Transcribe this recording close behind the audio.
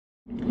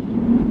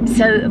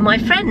So my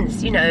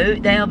friends, you know,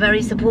 they are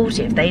very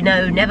supportive. They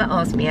know never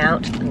ask me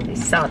out. Oh,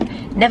 this sun,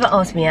 never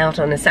ask me out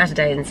on a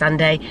Saturday and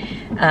Sunday.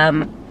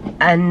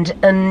 And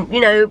you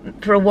know,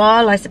 for a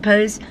while, I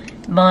suppose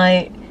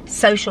my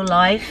social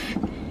life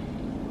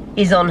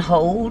is on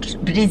hold.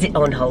 But is it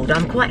on hold?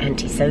 I'm quite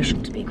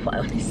antisocial, to be quite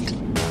honest.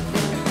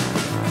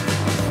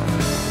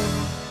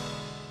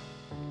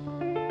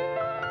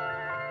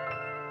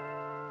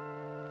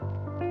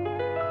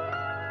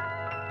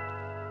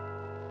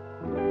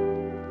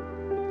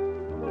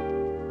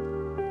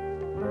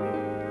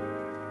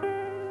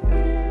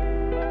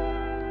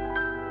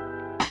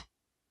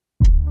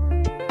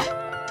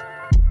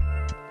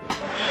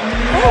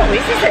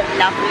 This is a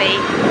lovely,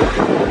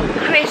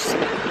 crisp,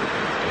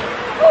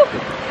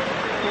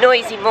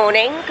 noisy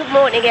morning. Good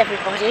morning,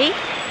 everybody.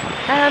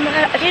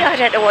 I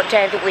don't know what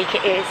day of the week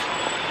it is,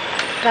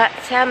 but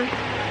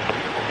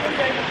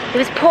it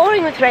was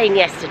pouring with rain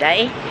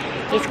yesterday.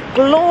 It's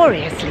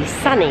gloriously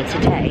sunny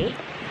today,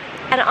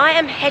 and I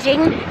am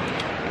heading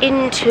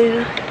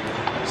into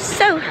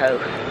Soho,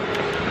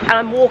 and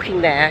I'm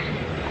walking there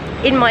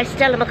in my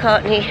Stella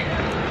McCartney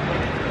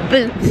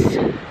boots,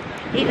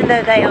 even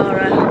though they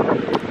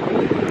are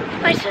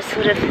I just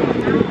sort of...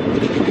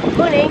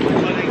 Morning.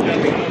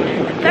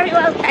 Very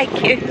well,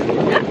 thank you.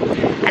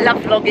 I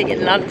love vlogging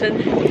in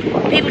London.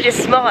 People just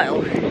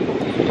smile.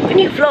 When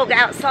you vlog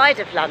outside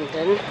of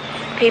London,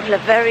 people are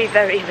very,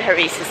 very,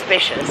 very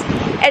suspicious.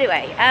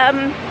 Anyway,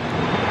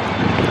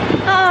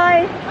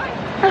 hi.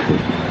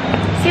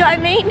 See what I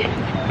mean?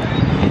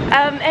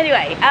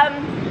 Anyway,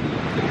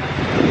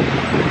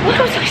 what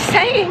was I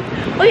saying?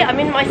 Oh yeah, I'm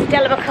in my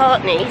Stella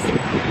McCartneys,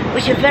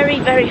 which are very,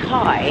 very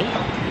high.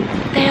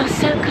 They are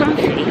so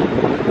comfy.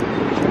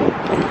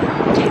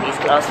 Take these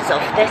glasses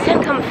off. They're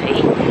so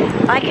comfy.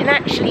 I can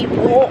actually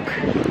walk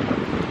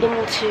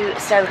into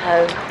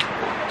Soho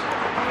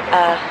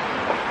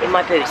in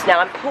my boots. Now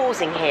I'm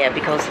pausing here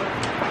because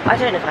I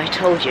don't know if I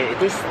told you,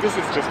 this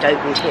is just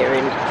opened here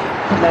in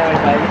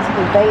Marylebone. It's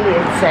called Bailey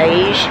and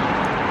Sage.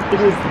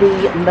 It is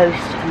the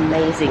most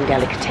amazing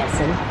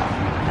delicatessen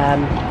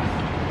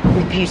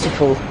with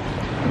beautiful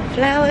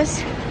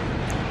flowers.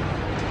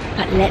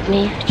 But let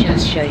me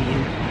just show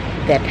you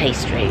their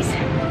pastries.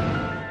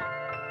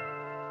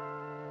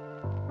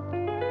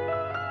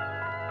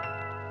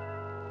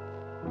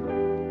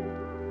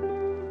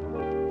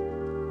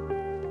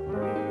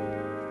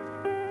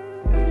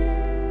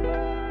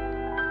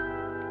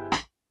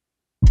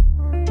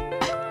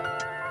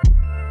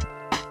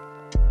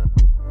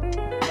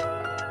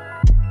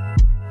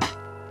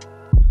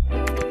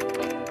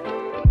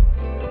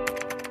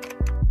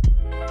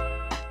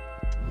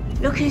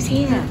 Look who's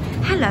here.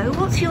 Hello,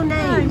 what's your name?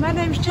 Hi, my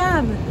name's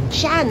Jan.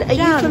 Jan, are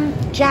you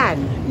from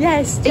Jan?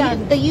 Yes,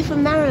 Jan. Are you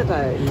from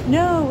Marylebone?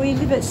 No, we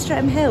live at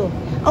Streatham Hill.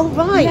 Oh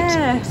right.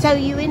 Yeah. So are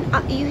you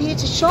here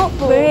to shop?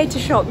 Or? We're here to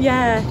shop,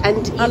 yeah.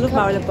 And I love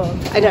Marylebone.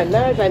 I know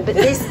Marylebone, but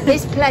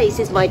this place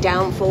is my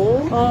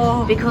downfall.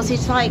 Oh. Because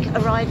it's like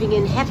arriving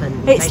in heaven.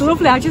 It's basically.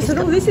 lovely. I just thought,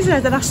 oh, this is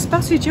the last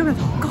passage. And I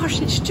thought, gosh,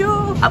 it's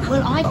Jo.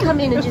 Well, I come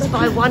in and just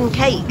buy one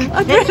cake,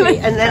 Oh, literally,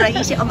 and then I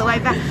eat it on the way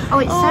back. Oh,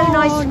 it's so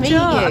nice to meet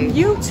Jo, you.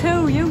 You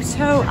too, you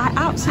too. I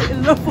absolutely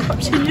love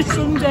watching your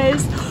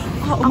Sundays.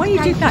 Oh, and when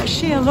you did that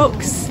sheer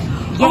looks.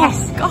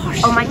 Yes. Oh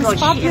gosh. Oh my it was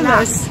God.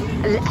 fabulous.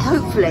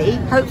 Hopefully,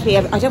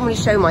 I don't want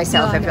to show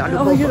myself everyone.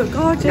 Oh, you look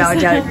gorgeous. No, I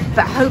don't.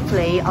 But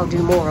hopefully, I'll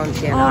do more on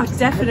sheer looks. Oh,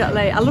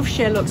 definitely. I love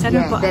sheer looks.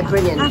 Yeah, But they're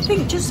brilliant. I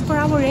think just for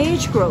our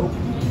age group,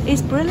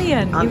 it's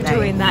brilliant. Aren't you they?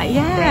 doing that,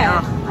 yeah. They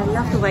are. I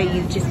love the way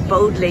you just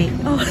boldly.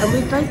 Oh. And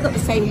we've both got the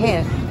same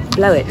hair.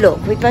 Blow it. Look,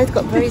 we've both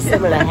got very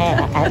similar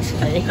hair,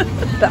 actually.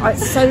 But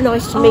it's so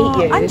nice to meet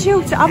you. And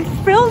you too. I'm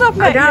thrilled I've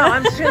met you. I know,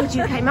 I'm thrilled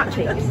you came up to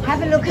me.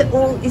 Have a look at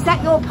all. Is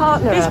that your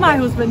partner? It's my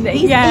husband, Nick.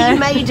 He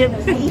made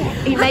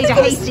a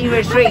hasty I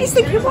was retreat.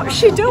 thinking, what's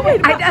she doing?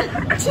 I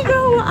know. Do you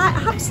know what? I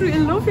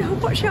absolutely love you. I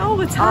watch it all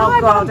the time. Oh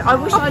God, I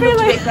wish I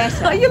looked a bit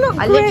better. Oh, you look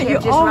I great. You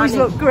just always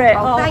running. look great.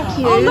 Oh, thank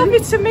you. Oh, lovely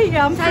to meet you.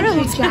 I'm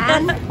thrilled. Thank you,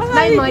 Jan. Bye.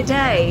 Made my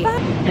day.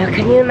 Now,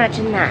 can you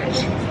imagine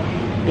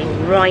that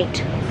being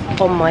right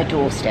on my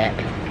doorstep?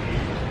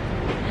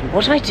 And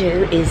what I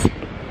do is,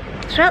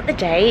 throughout the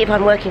day, if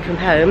I'm working from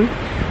home,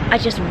 I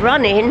just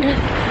run in,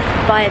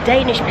 buy a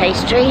Danish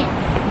pastry,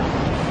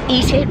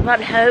 eat it,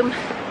 run home.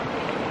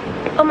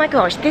 Oh my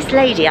gosh, this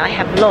lady I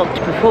have vlogged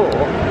before.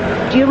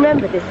 Do you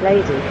remember this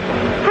lady?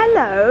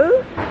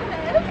 Hello.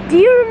 Hello. Do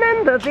you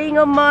remember being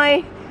on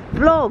my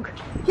vlog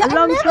a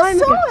long time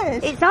ago?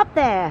 It. It's up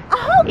there.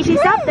 Oh, it is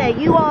up there.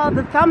 You are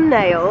the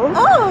thumbnail.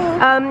 Oh.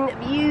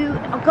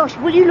 Oh gosh,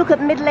 will you look at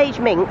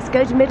MiddleAgedMinx?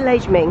 Go to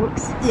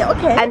MiddleAgedMinx. Yeah,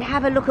 okay. And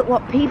have a look at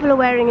what people are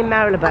wearing in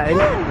Marylebone.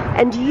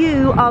 Okay. And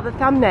you are the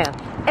thumbnail.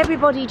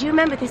 everybody, do you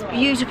remember this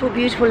beautiful,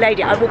 beautiful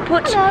lady? I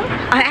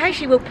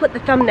actually will put the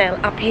thumbnail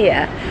up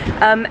here.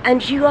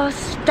 And you are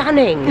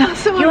stunning.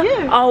 So are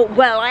you? Oh,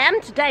 well, I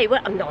am today.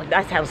 Well, no,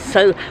 that sounds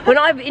so... When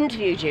I've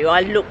interviewed you,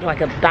 I look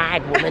like a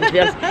bag woman, to be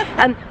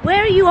honest.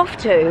 Where are you off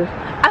to?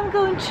 I'm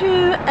going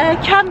to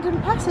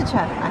Camden Passage,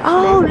 actually.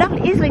 Oh,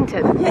 lovely.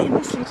 Islington. Yeah, in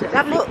Islington.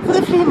 Lovely. For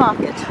the flea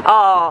market.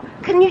 Oh,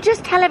 can you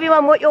just tell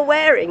everyone what you're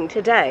wearing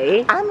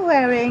today? I'm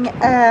wearing,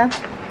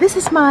 this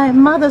is my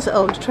mother's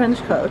old trench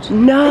coat.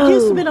 No. It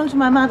used to belong to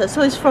my mother,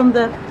 so it's from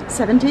the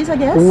 70s, I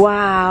guess.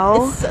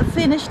 Wow. It's a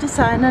Finnish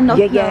designer, not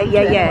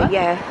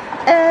Yeah.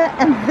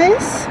 And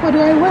this, what do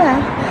I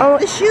wear? Oh.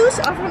 The shoes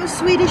are from a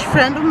Swedish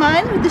friend of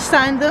mine who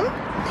designed them.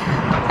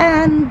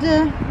 And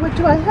what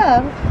do I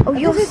have? Oh,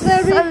 you're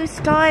so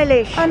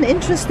stylish. And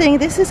interesting,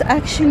 this is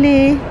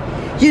actually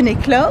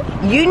Uniqlo.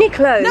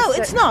 Uniqlo? No,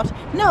 it's not.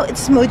 No,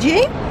 it's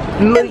Muji.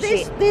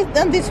 Muji.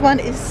 And this one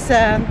is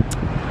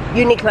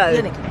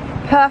Uniqlo.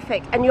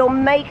 Perfect. And your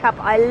makeup,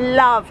 I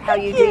love how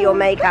you do your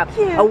makeup.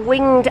 A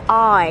winged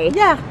eye.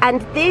 Yeah.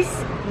 And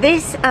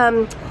this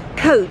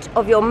coat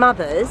of your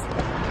mother's,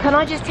 can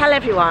I just tell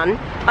everyone,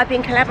 I've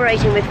been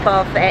collaborating with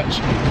Farfetch,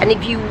 and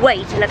if you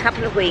wait in a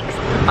couple of weeks,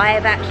 I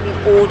have actually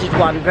ordered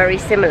one very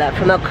similar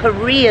from a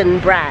Korean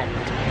brand.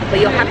 But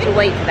you'll have to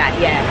wait for that,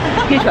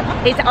 yeah.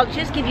 Beautiful. I'll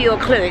just give you a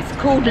clue. It's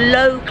called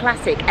Low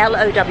Classic,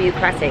 L-O-W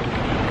Classic.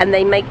 And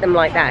they make them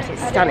like that.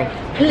 It's stunning.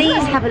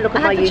 Please have a look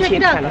at my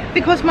YouTube channel.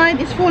 Because mine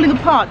is falling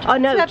apart. Oh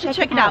no, so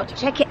check it out.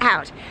 Check it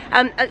out.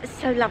 It's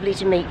so lovely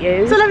to meet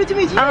you. So lovely to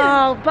meet you.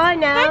 Oh, bye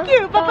now. Thank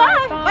you.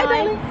 Bye-bye. Bye,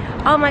 darling.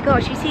 Oh my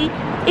gosh, you see,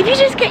 if you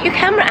just get your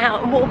camera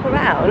out and walk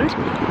around,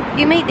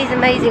 you meet these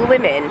amazing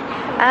women.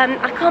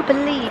 I can't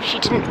believe she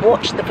didn't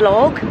watch the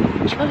vlog.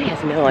 She probably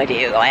has no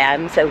idea who I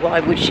am, so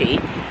why would she?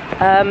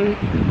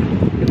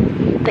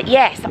 But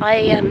yes,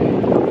 I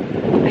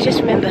just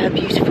remember her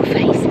beautiful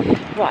face.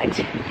 Right,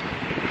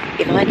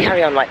 if I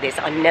carry on like this,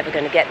 I'm never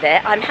going to get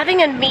there. I'm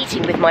having a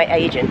meeting with my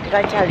agent. Did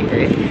I tell you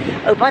this?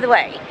 Oh, by the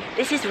way,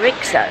 this is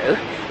Rixo.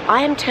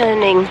 I'm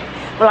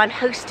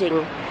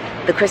hosting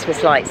the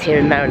Christmas lights here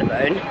in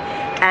Marylebone,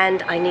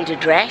 and I need a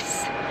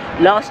dress.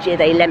 Last year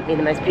they lent me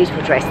the most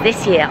beautiful dress.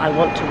 This year I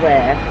want to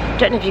wear,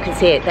 don't know if you can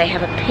see it, they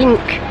have a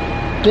pink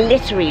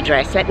glittery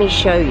dress. Let me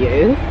show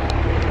you.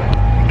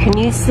 Can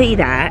you see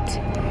that?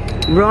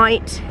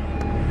 Right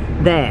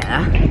there.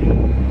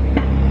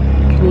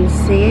 Can you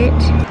see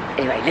it?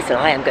 Anyway, listen,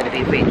 I am going to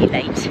be really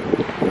late.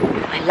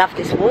 I love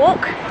this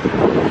walk.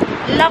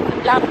 Love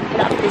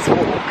this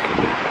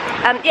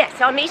walk. Yes,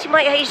 so I'm meeting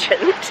my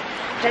agent.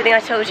 I don't think I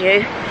told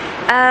you.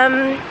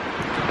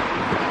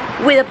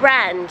 With a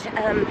brand.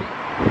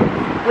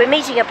 We're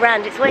meeting a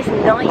brand. It's always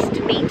nice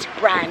to meet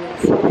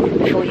brands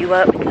before you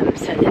work with them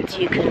so that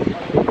you can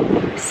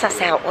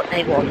suss out what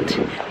they want.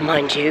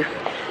 Mind you,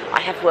 I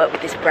have worked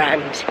with this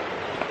brand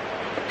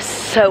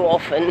so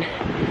often,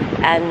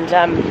 and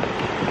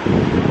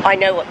I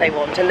know what they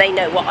want and they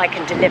know what I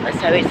can deliver,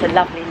 so it's a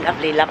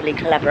lovely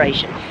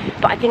collaboration.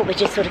 But I think we're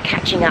just sort of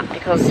catching up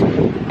because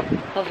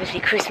obviously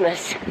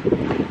Christmas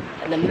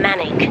and the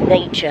manic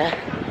nature,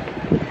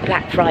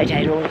 Black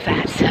Friday and all of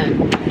that. So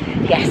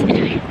yes,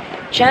 anyway,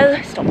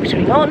 Joe, stop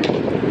wittering on.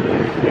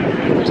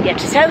 I've got to get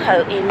to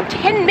Soho in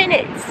 10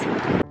 minutes.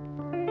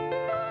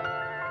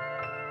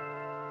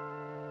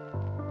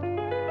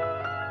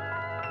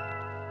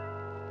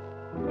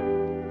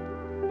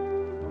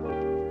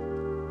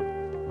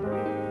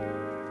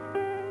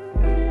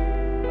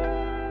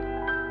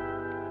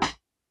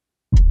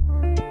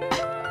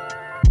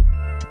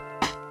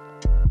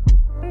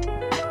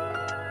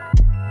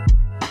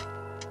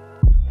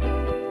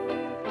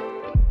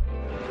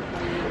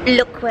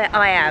 Look where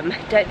I am.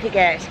 Don't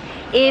forget,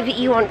 if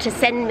you want to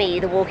send me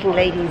the walking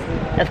ladies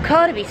of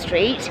Carnaby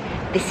Street,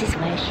 this is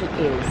where she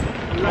is.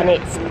 And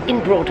it's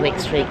in Broadwick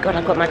Street. God,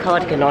 I've got my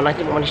cardigan on. I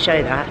didn't want to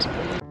show that.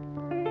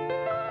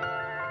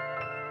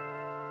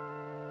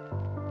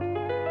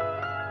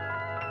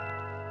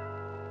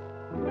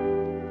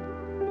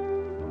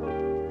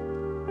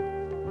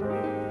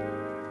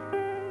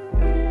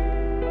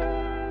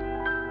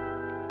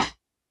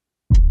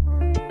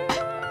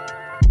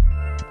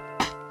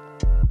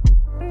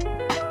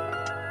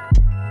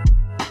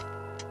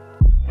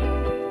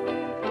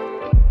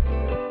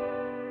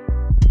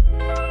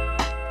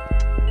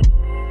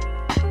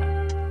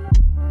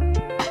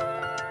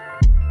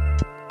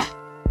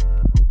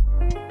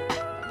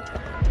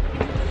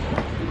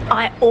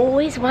 I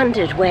always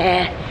wondered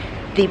where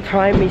the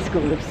primary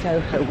school of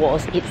Soho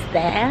was. It's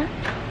there.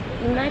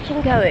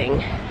 Imagine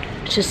going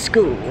to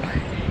school,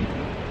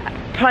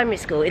 primary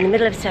school in the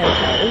middle of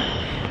Soho,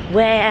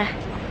 where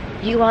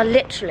you are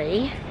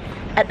literally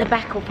at the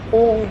back of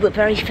all the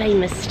very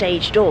famous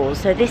stage doors.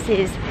 So this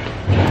is,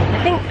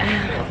 I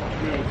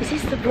think, is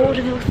this the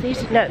Vaudeville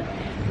Theatre? No,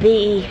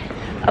 the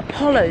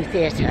Apollo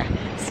Theatre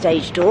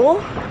stage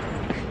door.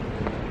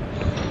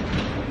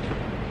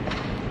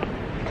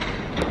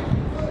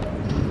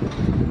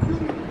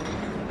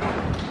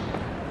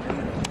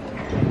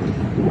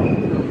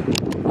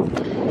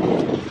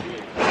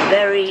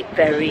 very,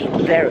 very,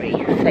 very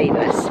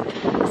famous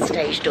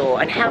stage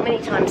door. And how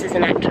many times as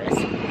an actress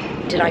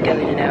did I go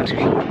in and out of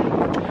here?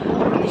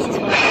 This is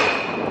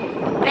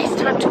why the best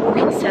time to walk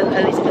in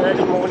Soho is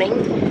early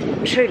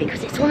morning, truly,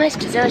 because it's almost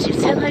deserted.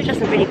 Soho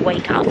doesn't really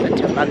wake up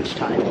until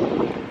lunchtime.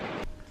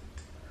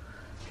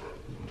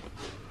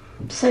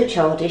 So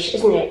childish,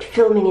 isn't it?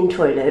 Filming in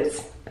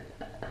toilets.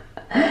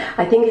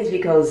 I think it's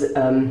because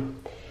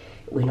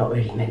we're not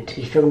really meant to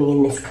be filming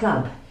in this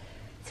club.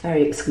 It's a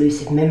very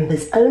exclusive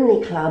members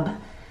only club,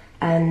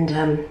 and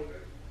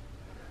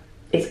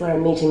it's where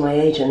I'm meeting my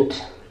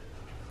agent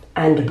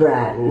and a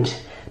brand.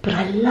 But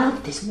I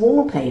love this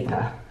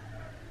wallpaper.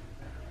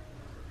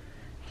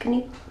 Can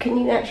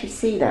you actually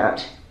see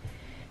that?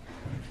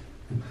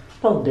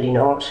 Probably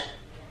not.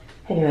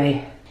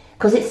 Anyway,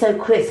 because it's so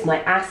crisp,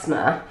 my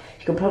asthma,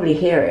 you can probably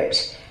hear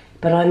it.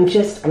 But I'm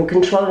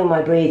controlling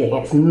my breathing.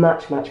 It's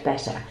much, much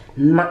better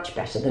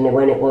than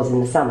when it was in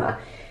the summer.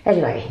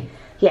 Anyway,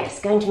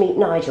 yes, going to meet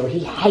Nigel. He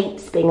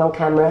hates being on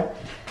camera.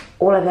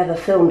 All I've ever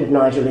filmed of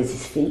Nigel is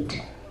his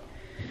feet.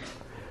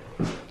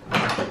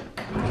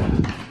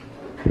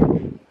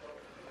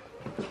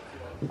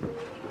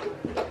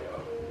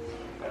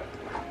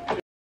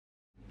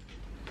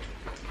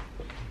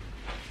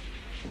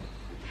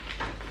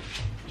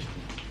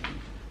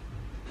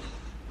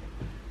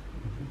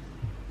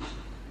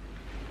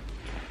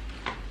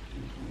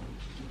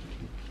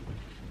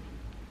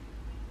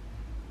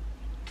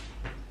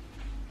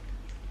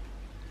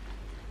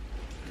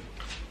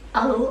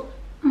 Oh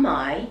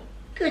my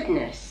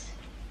goodness.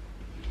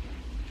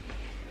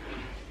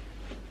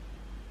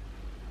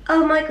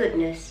 Oh my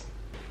goodness.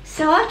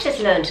 So I've just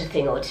learnt a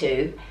thing or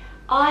two.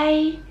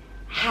 I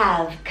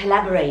have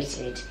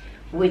collaborated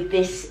with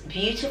this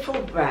beautiful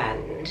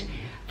brand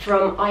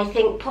from, I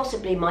think,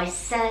 possibly my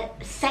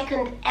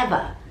second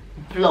ever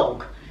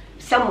vlog.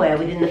 Somewhere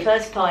within the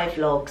first 5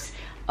 vlogs,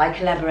 I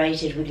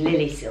collaborated with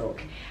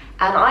LILYSILK.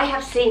 And I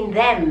have seen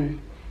them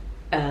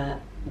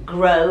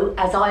grow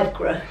as I've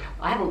grown.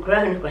 I haven't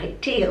grown a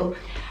great deal,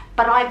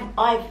 but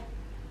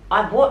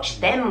I've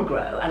watched them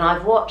grow, and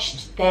I've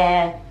watched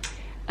their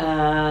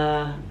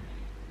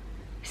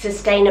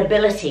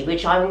sustainability,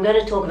 which I'm going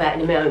to talk about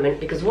in a moment,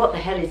 because what the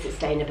hell is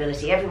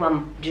sustainability?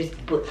 Everyone just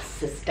puts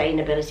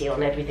sustainability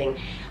on everything.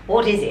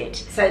 What is it?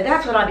 So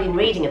that's what I've been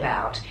reading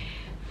about.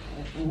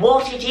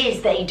 What it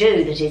is they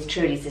do that is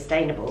truly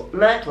sustainable.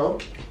 Myrtle,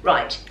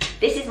 right,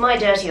 this is my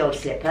dirty old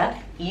slipper.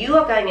 You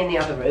are going in the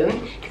other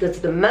room,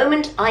 because the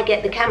moment I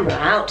get the camera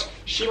out,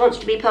 she wants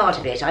to be part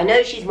of it. I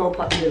know she's more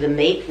popular than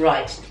me.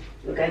 Right,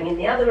 you're going in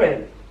the other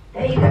room.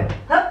 There you go.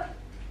 Hup.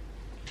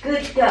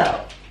 Good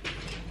girl.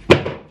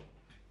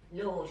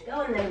 Lord, go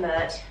on then,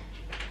 Mert.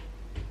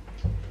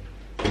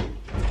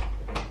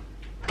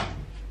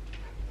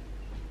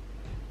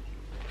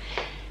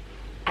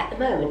 At the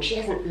moment, she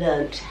hasn't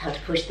learnt how to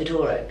push the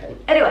door open.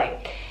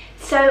 Anyway,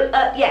 so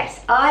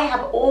yes, I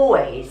have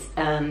always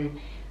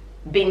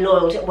been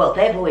loyal to, well,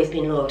 they've always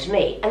been loyal to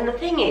me. And the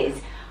thing is,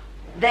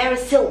 they're a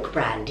silk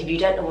brand. If you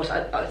don't know what,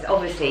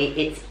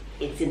 obviously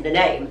it's in the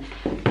name.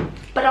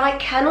 But I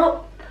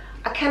cannot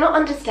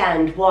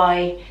understand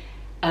why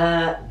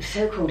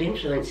so-called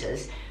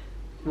influencers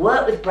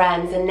work with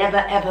brands and never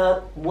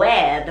ever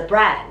wear the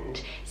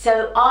brand.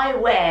 So I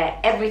wear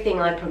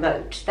everything I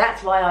promote.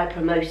 That's why I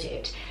promote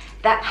it.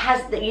 That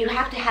you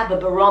have to have a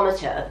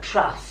barometer of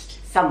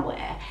trust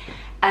somewhere.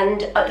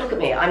 And look at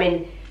me, I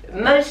mean,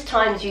 most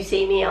times you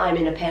see me, I'm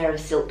in a pair of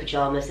silk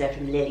pyjamas. They're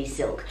from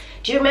LILYSILK.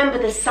 Do you remember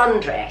the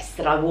sundress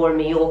that I wore in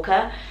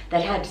Mallorca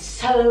that had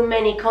so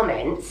many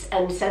comments,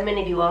 and so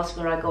many of you asked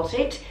where I got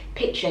it?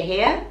 Picture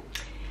here.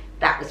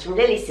 That was from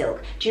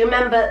LILYSILK. Do you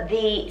remember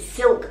the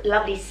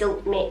lovely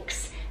silk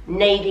mix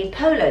navy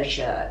polo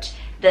shirt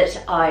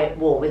that I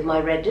wore with my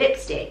red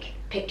lipstick?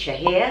 Picture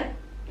here.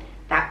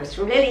 That was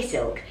from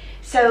LILYSILK.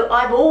 So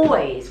I've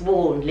always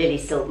worn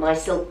LILYSILK. My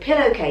silk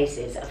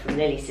pillowcases are from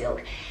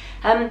LILYSILK.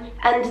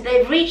 And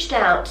they've reached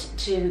out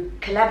to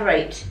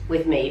collaborate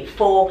with me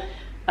for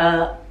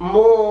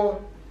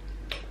more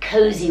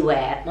cozy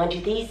wear. Mind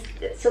you, these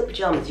silk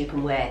pyjamas you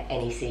can wear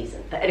any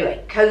season. But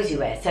anyway, cozy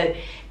wear. So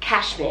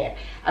cashmere.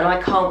 And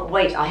I can't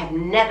wait. I have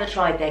never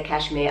tried their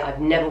cashmere.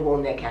 I've never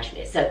worn their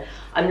cashmere. So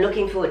I'm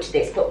looking forward to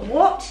this. But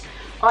what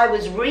I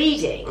was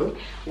reading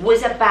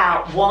was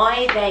about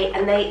why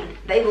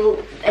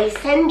they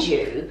send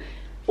you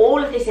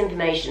all of this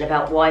information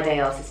about why they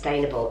are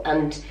sustainable,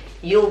 and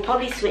you'll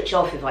probably switch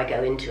off if I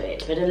go into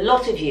it, but a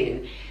lot of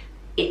you,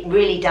 it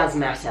really does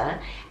matter.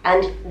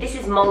 And this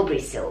is mulberry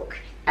silk,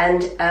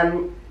 and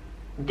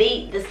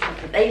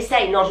they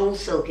say not all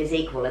silk is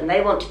equal, and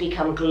they want to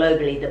become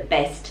globally the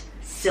best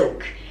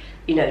silk,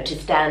 you know, to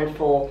stand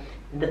for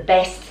the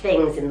best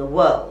things in the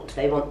world.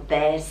 They want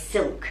their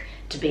silk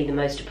to be the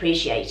most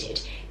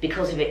appreciated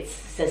because of its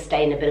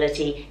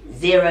sustainability,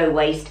 zero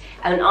waste.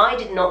 And I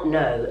did not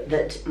know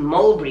that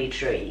mulberry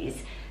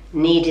trees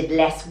needed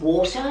less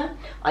water.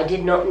 I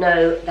did not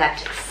know that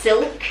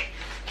silk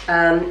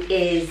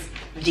is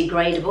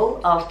degradable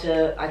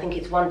after, I think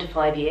it's 1 to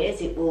 5 years.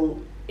 It will,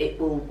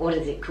 what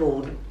is it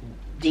called?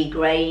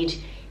 Degrade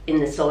in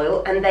the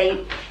soil, and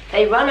they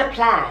run a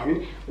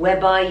plan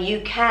whereby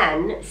you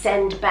can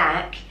send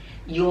back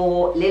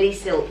your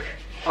LILYSILK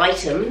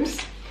items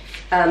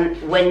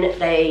when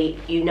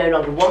you no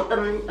longer want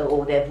them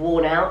or they've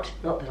worn out.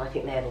 Not that I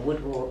think they ever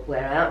would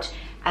wear out,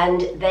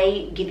 and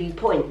they give you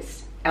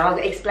points. And I'll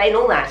explain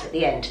all that at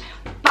the end.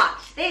 But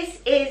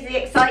this is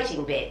the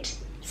exciting bit.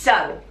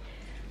 So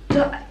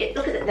look at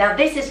it. Now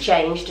this has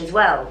changed as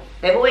well.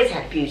 They've always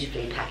had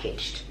beautifully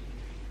packaged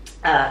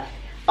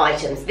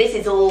items. This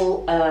is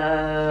all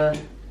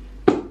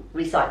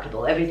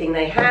recyclable. Everything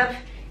they have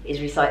is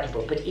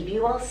recyclable. But if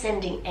you are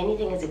sending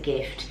anything as a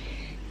gift,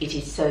 it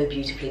is so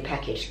beautifully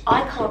packaged.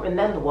 I can't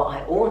remember what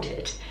I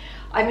ordered.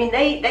 I mean,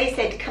 they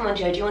said, come on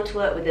Joe, do you want to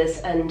work with us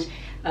and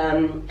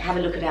have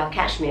a look at our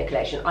cashmere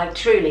collection? I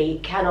truly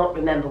cannot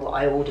remember what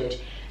I ordered,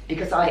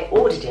 because I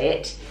ordered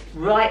it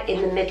right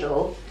in the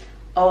middle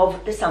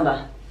of the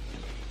summer.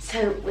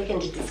 So we're going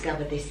to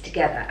discover this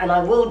together, and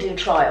I will do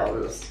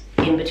try-ons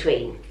in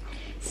between.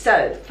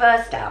 So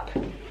first up,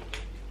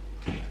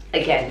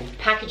 again,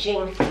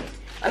 packaging.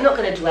 I'm not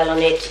going to dwell on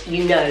it.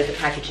 You know the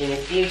packaging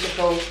is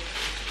beautiful.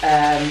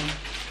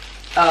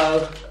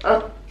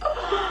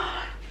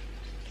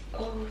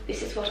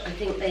 This is what I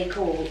think they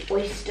call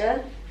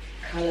oyster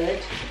coloured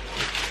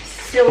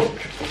silk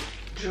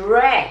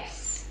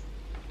dress.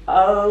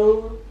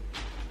 Oh,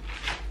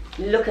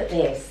 look at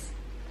this.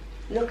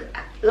 Look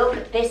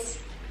at this.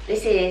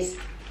 This is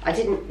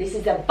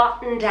a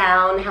button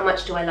down. How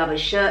much do I love a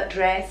shirt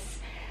dress?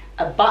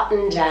 A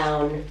button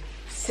down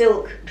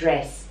silk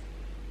dress,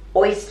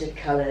 oyster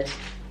coloured,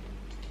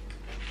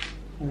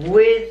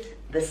 with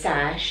the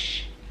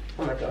sash.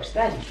 Oh my gosh,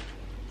 that is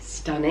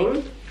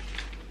stunning.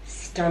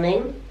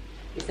 Stunning.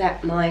 Is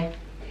that my...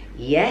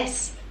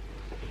 Yes.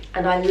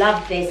 And I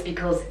love this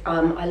because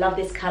I love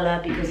this colour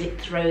because it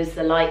throws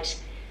the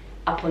light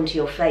up onto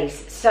your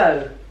face.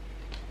 So,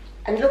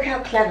 and look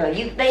how clever.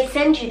 They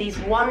send you these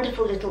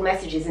wonderful little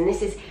messages, and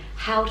this is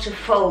how to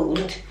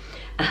fold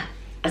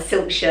a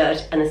silk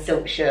shirt and a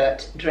silk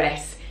shirt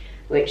dress,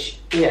 which,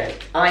 you know,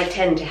 I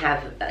tend to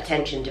have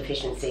attention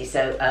deficiency,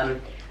 so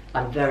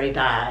I'm very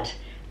bad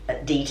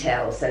at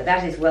detail, so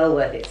that is well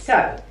worth it.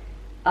 So,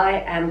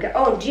 I am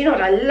oh, do you know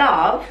what I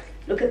love?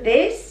 Look at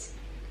this.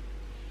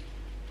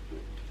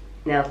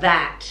 Now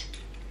that,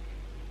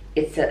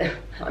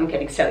 I'm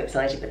getting so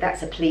excited, but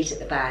that's a pleat at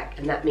the back,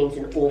 and that means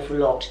an awful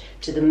lot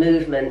to the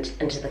movement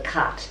and to the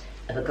cut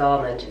of a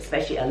garment,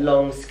 especially a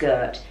long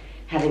skirt,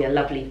 having a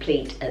lovely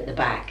pleat at the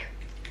back.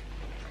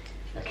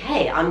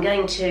 Okay, I'm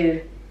going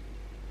to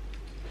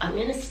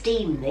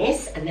steam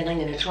this, and then I'm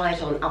going to try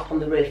it on up on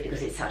the roof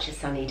because it's such a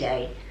sunny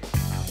day.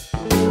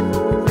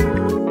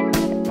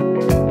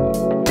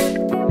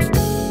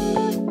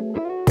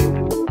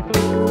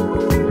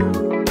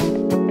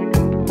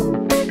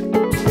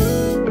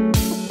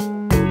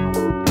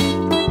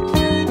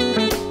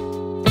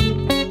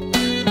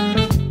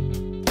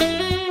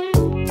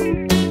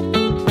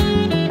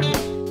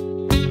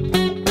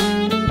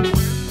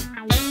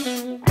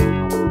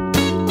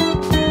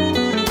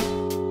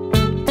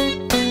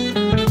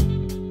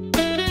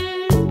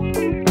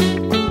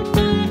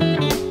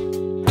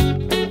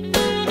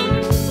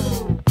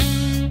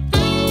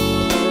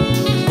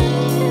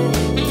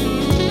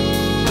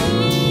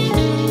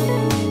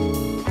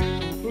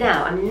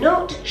 Now, I'm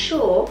not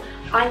sure,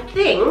 I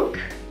think,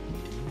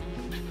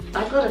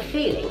 I've got a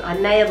feeling I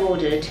may have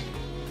ordered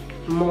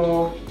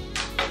more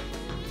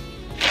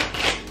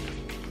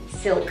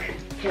silk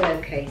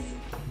pillowcase.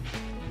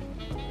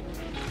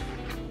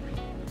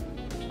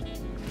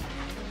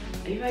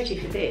 Are you ready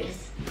for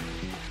this?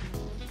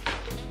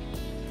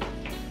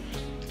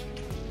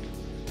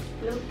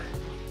 Look.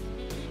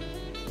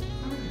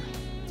 Oh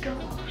my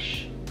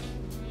gosh.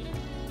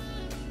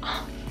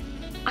 Oh,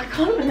 I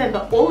can't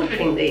remember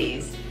ordering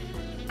these.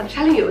 I'm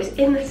telling you, it was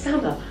in the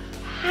summer.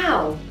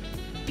 How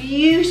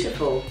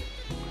beautiful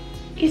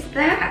is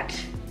that?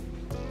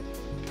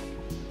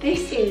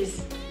 This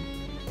is,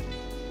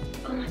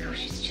 oh my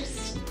gosh, it's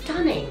just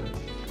stunning.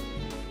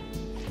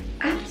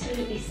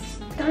 Absolutely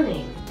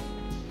stunning.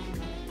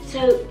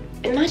 So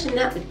imagine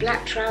that with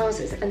black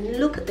trousers, and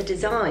look at the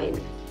design.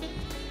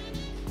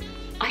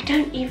 I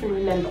don't even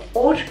remember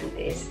ordering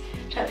this.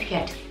 Don't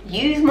forget,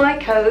 use my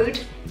code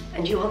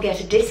and you will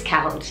get a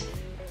discount.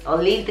 I'll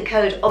leave the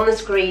code on the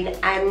screen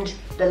and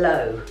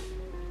below.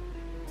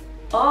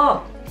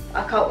 Oh,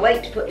 I can't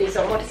wait to put this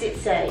on. What does it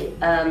say?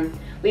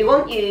 We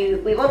want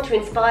to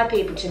inspire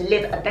people to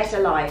live a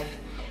better life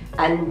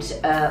and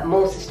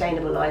more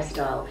sustainable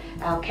lifestyle.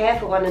 Our care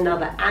for one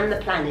another and the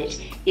planet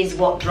is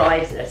what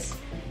drives us.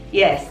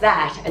 Yes,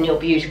 that and your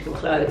beautiful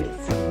clothes.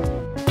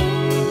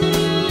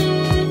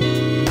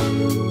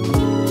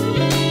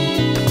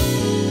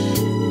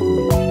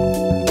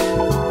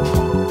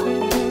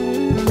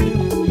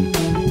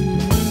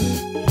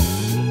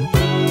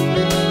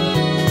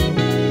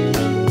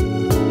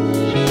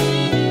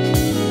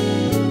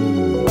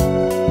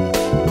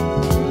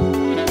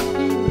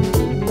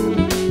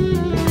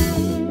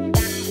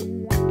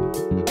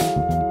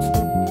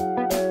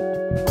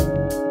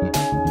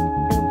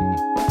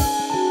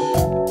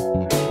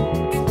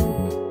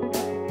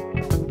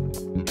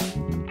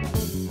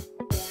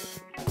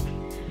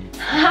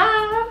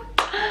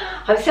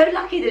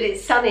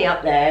 sunny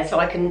up there, so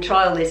I can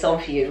trial this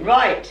on for you.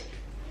 Right,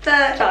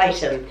 third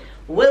item.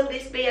 Will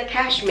this be a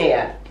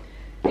cashmere?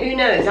 Who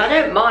knows? I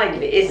don't mind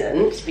if it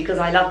isn't, because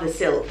I love the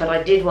silk, but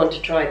I did want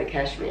to try the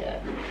cashmere.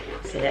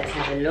 So let's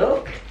have a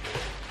look.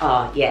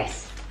 Ah,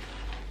 yes.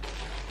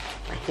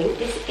 I think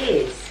this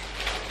is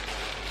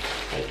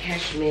a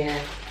cashmere.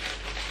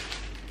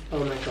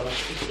 Oh my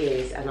gosh, it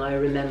is, and I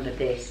remember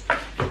this.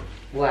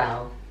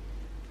 Wow.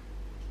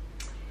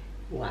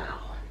 Wow.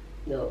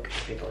 Look,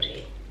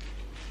 everybody.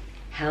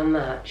 How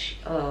much?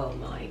 Oh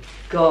my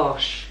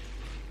gosh.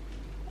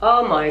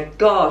 Oh my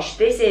gosh,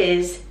 this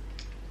is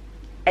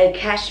a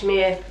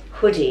cashmere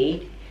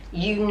hoodie.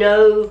 You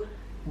know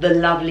the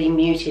lovely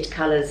muted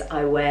colours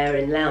I wear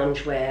in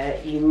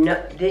loungewear. You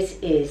know, this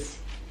is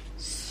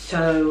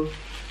so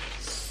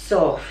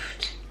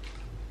soft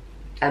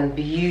and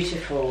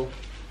beautiful.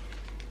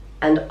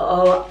 And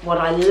oh, what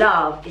I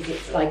love is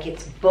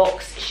it's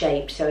box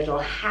shaped, so it'll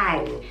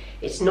hang.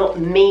 It's not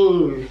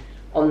mean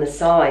on the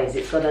sides.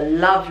 It's got a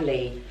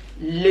lovely,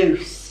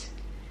 loose,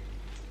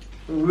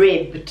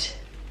 ribbed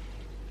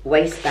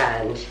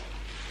waistband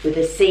with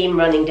a seam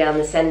running down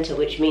the centre,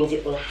 which means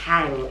it will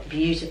hang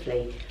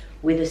beautifully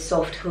with a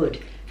soft hood.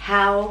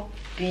 How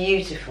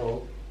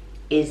beautiful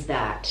is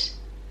that?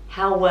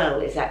 How well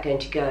is that going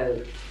to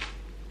go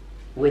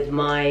with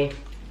my,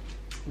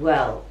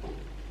 well,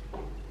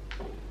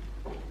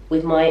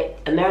 with my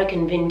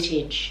American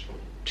vintage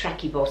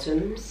tracky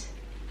bottoms,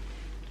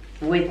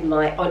 with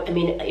my, I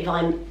mean, if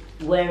I'm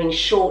wearing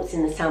shorts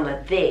in the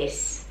summer,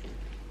 this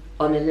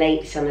on a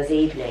late summer's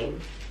evening,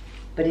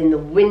 but in the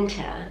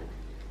winter,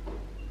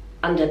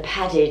 under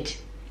padded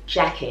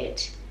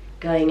jacket,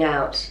 going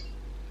out,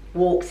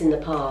 walks in the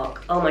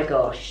park. Oh my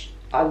gosh,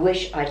 I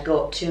wish I'd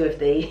got 2 of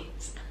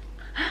these.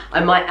 I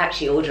might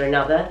actually order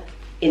another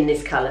in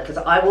this colour, because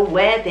I will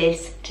wear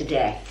this to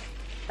death.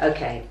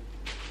 Okay.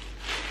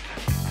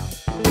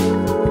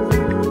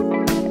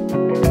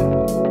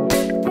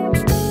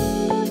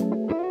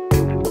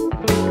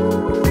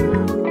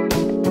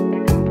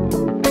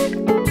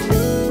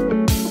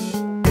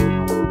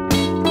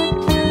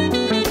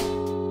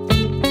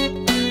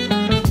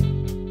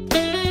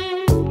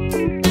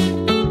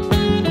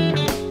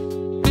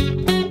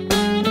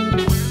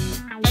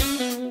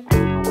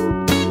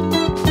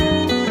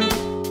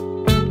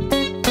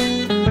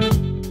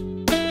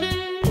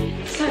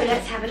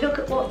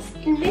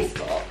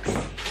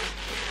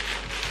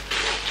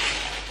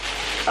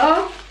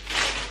 Oh,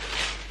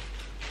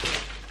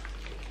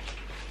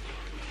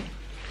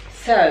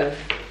 so,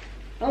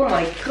 oh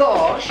my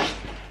gosh, so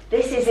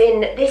there's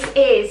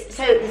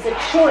a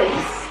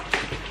choice.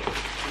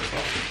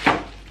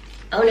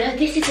 Oh no,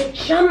 this is a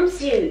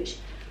jumpsuit.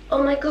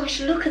 Oh my gosh,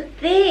 look at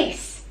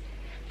this.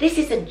 This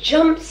is a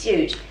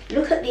jumpsuit.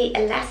 Look at the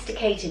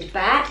elasticated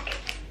back.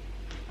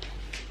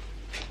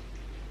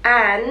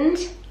 And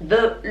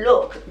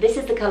look, this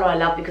is the colour I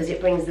love because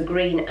it brings the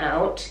green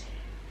out.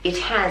 It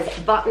has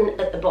a button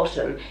at the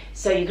bottom,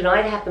 so you can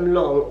either have them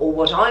long, or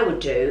what I would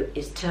do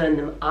is turn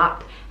them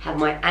up, have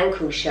my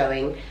ankles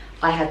showing.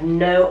 I had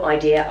no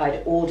idea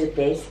I'd ordered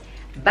this.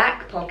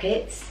 Back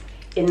pockets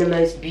in the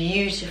most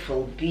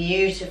beautiful,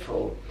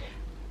 beautiful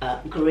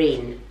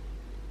green.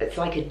 It's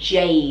like a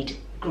jade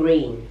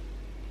green.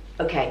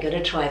 Okay,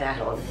 gonna try that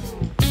on.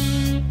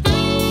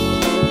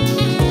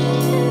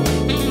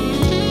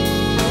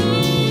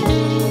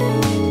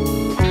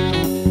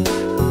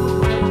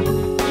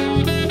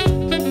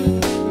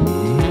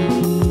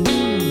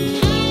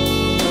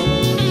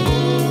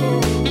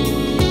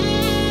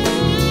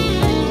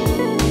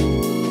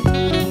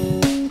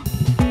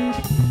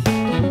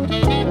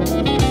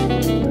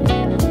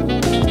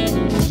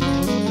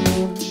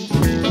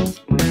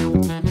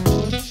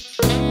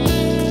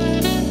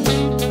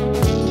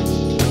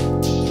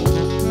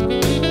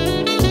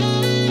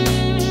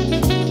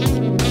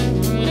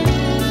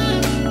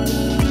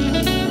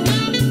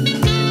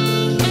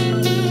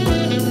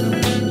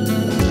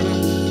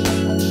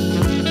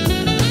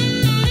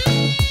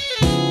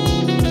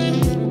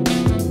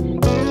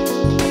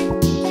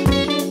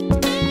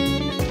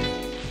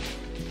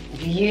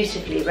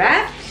 Beautifully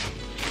wrapped.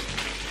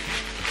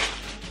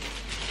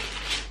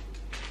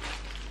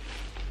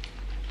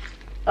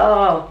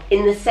 Oh,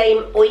 in the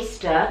same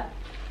oyster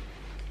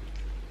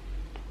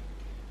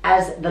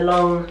as the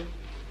long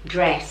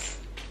dress.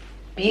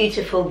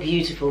 Beautiful,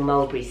 beautiful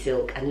mulberry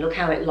silk, and look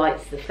how it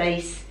lights the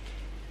face,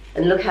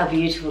 and look how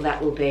beautiful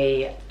that will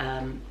be.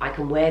 I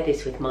can wear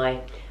this with my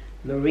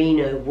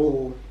merino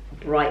wool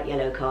bright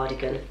yellow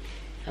cardigan,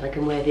 and I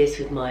can wear this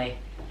with my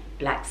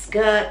black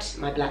skirt,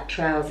 my black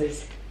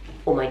trousers,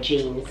 or my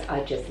jeans.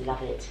 I just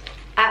love it.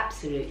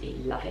 Absolutely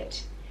love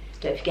it.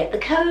 Don't forget the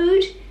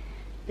code,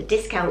 the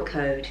discount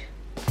code.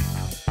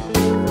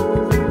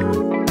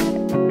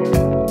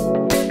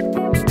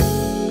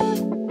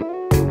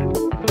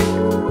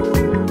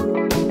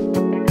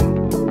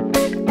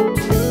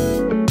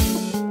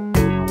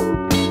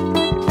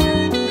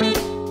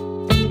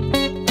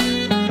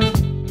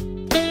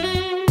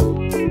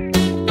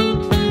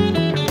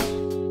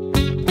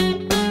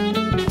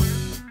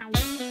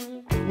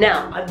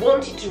 Now, I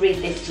wanted to read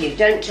this to you.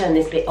 Don't turn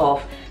this bit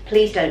off.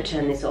 Please don't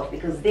turn this off,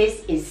 because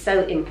this is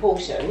so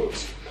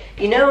important.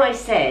 You know, I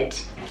said,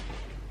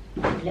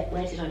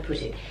 where did I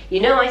put it?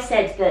 You know, I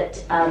said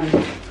that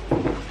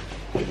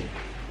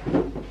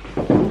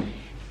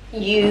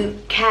you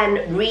can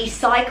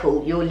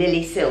recycle your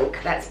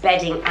LILYSILK, that's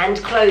bedding and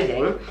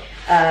clothing,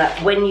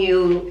 when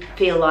you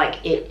feel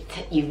like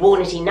you've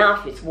worn it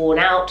enough, it's worn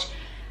out.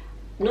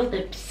 Not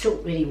that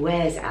silk really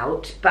wears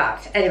out,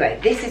 but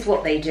anyway, this is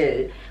what they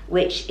do,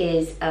 which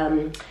is,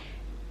 I'm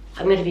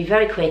going to be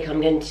very quick,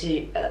 I'm going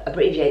to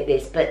abbreviate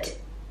this, but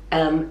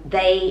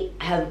they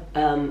have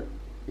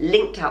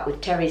linked up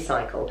with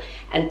TerraCycle,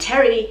 and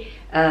TerraCycle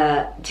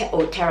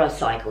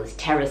is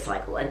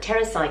TerraCycle, and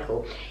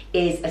TerraCycle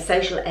is a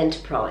social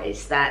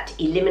enterprise that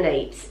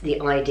eliminates the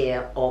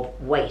idea of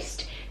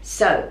waste.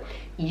 So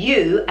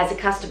you, as a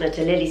customer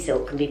to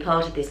LILYSILK, can be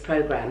part of this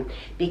program,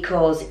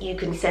 because you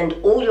can send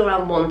all your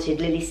unwanted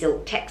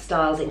LILYSILK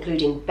textiles,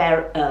 including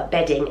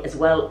bedding as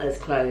well as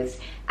clothes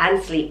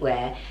and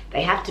sleepwear.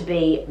 They have to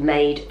be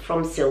made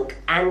from silk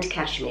and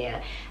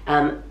cashmere,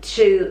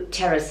 to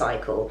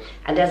TerraCycle,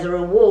 and as a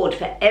reward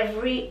for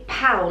every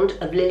pound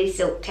of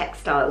LILYSILK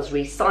textiles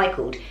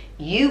recycled,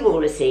 you will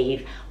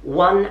receive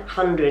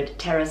 100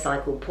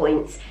 TerraCycle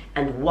points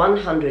and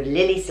 100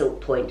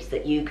 LILYSILK points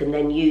that you can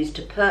then use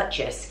to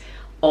purchase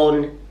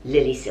on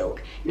LILYSILK.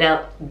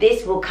 Now,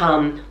 this will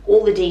come,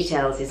 all the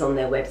details is on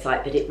their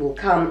website, but it will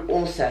come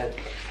also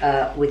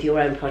with your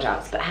own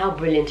products. But how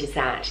brilliant is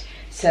that?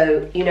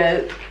 So, you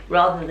know,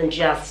 rather than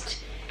just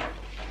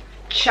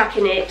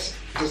chucking it,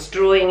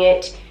 destroying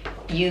it,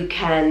 you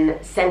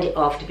can send it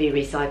off to be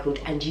recycled,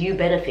 and you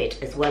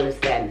benefit as well as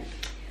them.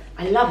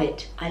 I love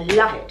it, I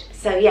love it.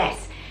 So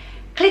yes,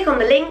 click on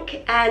the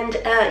link and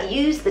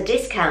use the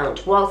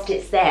discount whilst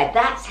it's there.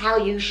 That's how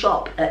you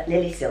shop at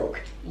LILYSILK.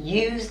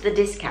 Use the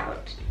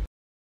discount.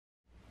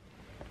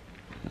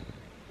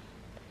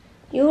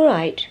 You all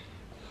right?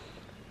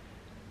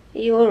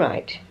 You all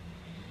right?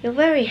 You're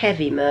very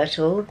heavy,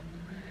 Myrtle.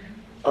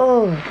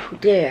 Oh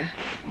dear.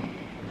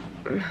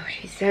 Oh,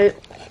 she's so...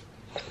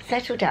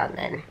 Settle down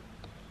then.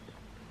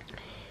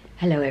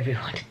 Hello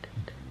everyone.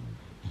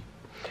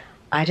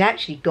 I'd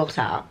actually got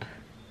up.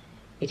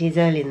 It is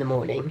early in the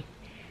morning.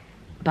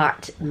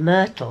 But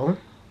Myrtle,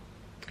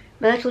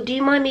 do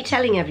you mind me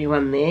telling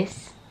everyone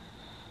this?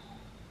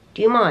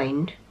 Do you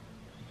mind?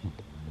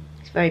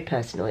 It's very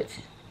personal. You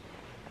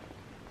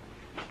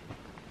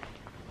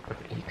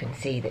can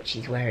see that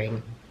she's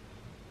wearing,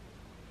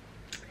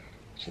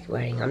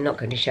 I'm not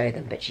going to show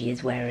them, but she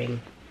is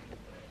wearing,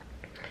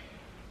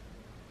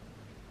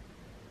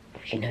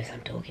 she knows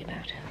I'm talking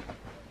about her.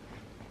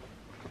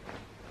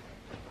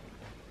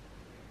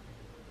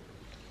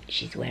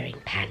 She's wearing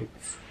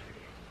pants,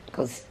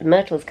 because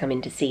Myrtle's come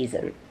into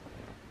season.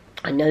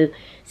 I know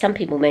some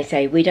people may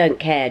say, we don't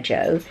care,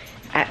 Joe,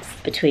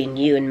 that's between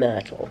you and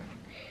Myrtle.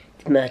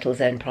 It's Myrtle's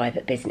own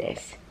private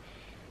business.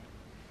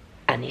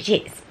 And it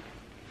is.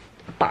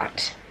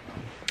 But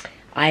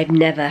I've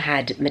never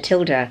had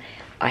Matilda,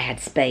 I had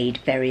spayed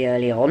very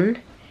early on.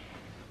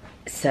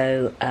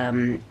 So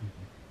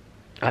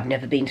I've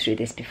never been through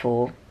this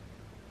before.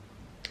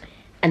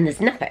 And there's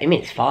nothing, I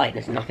mean, it's fine,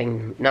 there's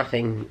nothing,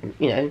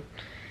 you know,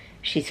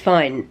 she's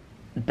fine,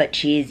 but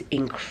she is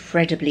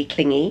incredibly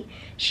clingy.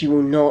 She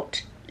will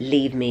not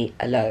leave me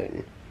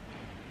alone.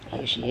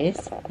 Here she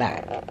is,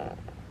 back. Do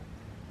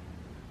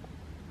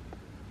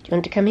you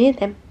want to come here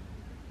then?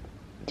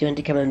 Do you want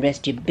to come and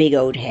rest your big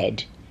old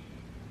head?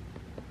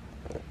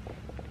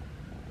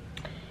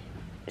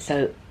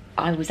 So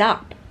I was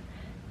up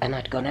and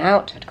I'd gone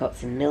out, I'd got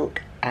some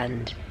milk,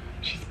 and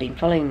she's been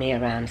following me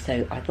around,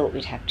 so I thought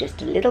we'd have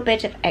just a little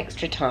bit of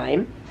extra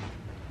time.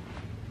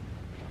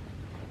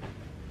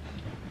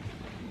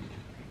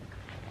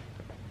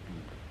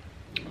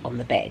 On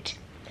the bed,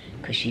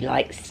 because she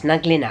likes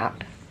snuggling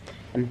up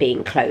and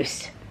being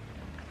close.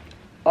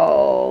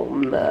 Oh,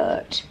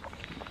 Mert.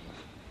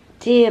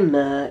 Dear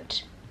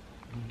Mert.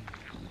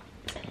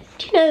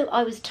 Do you know,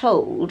 I was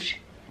told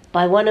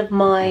by one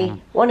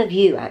of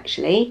you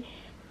actually,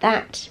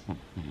 that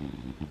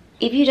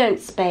if you don't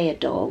spay a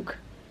dog,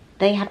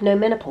 they have no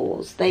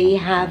menopause. They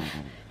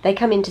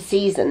come into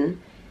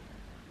season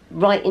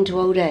right into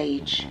old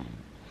age.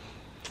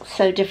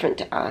 So different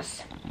to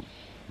us.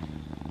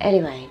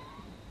 Anyway,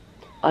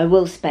 I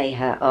will spay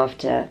her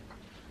after,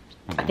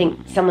 I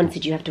think someone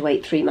said you have to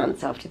wait 3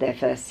 months after their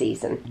first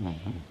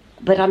season.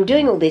 But I'm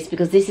doing all this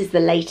because this is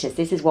the latest.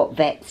 This is what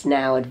vets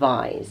now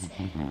advise,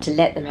 to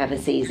let them have a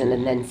season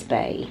and then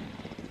spay.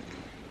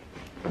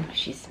 Oh,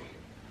 you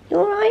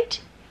all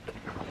right?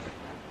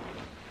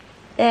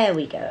 There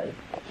we go.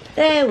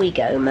 There we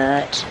go,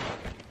 Mert.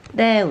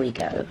 There we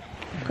go.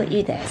 Put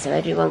you there so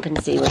everyone can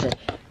see what a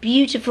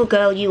beautiful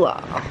girl you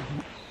are.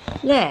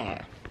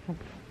 There.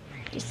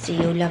 Just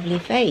see your lovely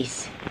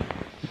face.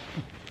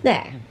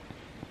 There.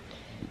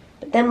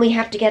 But then we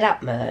have to get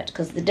up, Mert,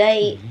 because the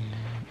day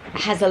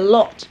has a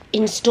lot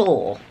in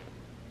store.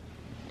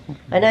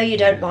 I know you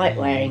don't like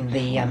wearing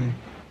the,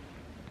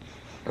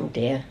 oh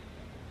dear,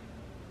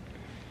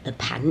 the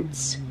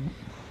pants.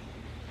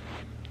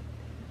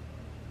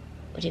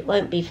 but it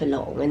won't be for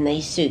long when they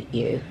suit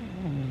you.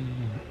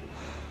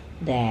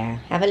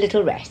 There, have a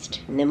little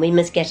rest, and then we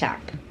must get up.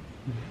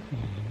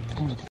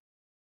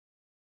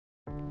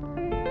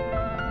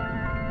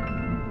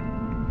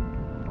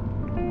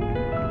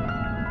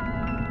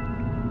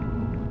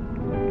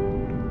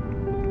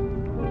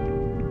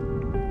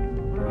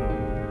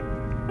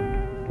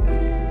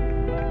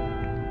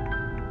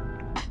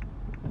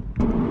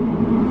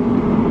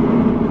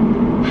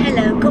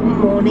 Hello, good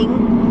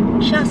morning.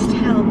 Just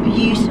how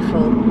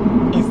beautiful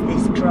is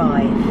this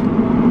drive?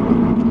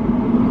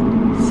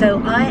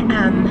 So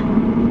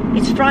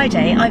it's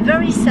Friday. I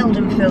very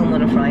seldom film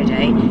on a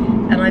Friday,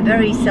 and I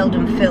very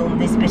seldom film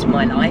this bit of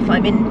my life.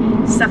 I'm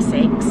in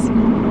Sussex,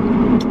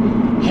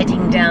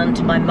 heading down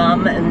to my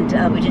mum, and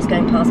we're just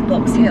going past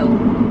Box Hill.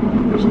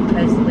 I should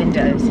close the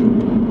windows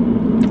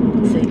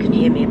so you can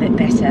hear me a bit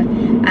better.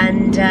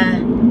 And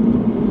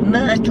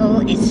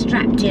Myrtle is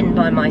strapped in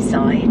by my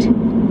side,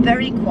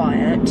 very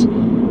quiet.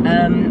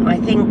 I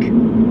think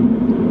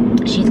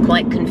she's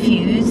quite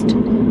confused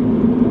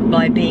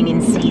by being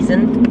in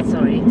season.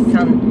 Sorry,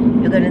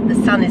 the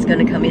sun is going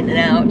to come in and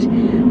out.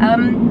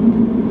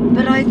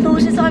 But I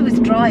thought as I was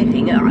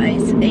driving,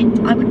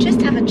 I would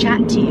just have a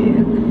chat to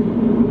you,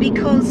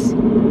 because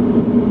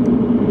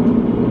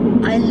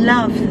I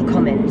love the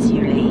comments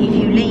you leave.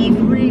 You leave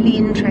really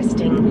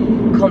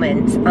interesting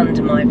comments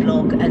under my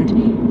vlog, and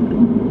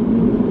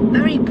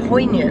very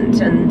poignant,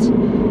 and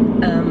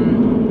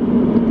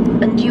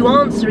you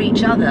answer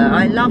each other.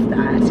 I love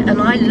that,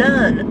 and I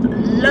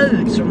learn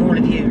loads from all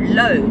of you,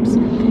 loads.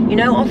 You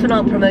know, often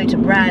I'll promote a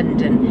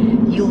brand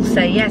and you'll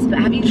say, yes, but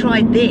have you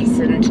tried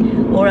this?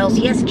 Or else,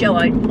 yes, Joe,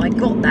 I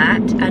got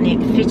that and it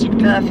fitted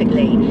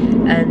perfectly,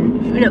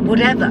 and you know,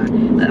 whatever.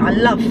 I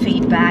love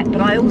feedback,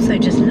 but I also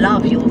just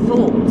love your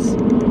thoughts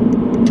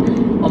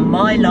on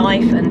my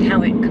life and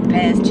how it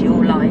compares to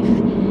your life.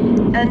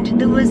 And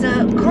there was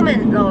a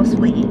comment last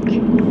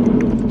week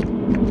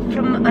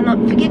from,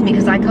 and forgive me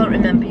because I can't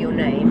remember your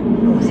name.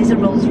 Oh, is this a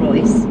Rolls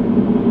Royce?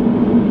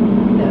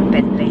 No,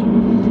 Bentley.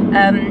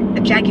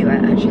 A Jaguar,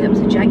 actually, that was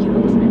a Jaguar,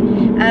 wasn't it?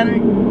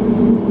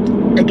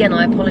 Again,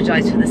 I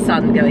apologise for the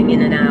sun going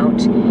in and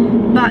out,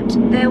 but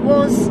there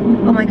was,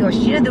 oh my gosh,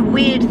 you know, the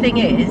weird thing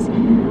is,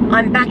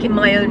 I'm back in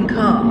my own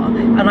car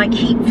and I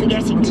keep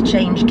forgetting to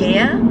change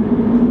gear.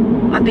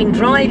 I've been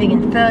driving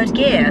in 3rd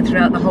gear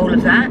throughout the whole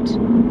of that.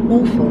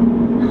 Awful.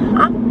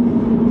 Huh?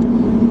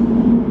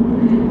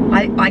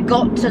 I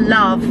got to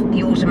love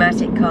the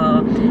automatic car,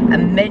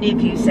 and many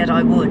of you said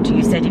I would.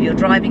 You said if you're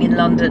driving in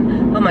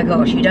London, oh my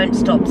gosh, you don't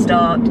stop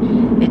start.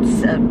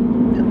 It's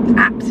an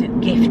absolute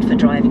gift for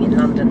driving in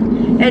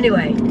London.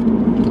 Anyway,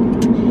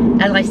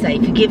 as I say,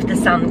 forgive the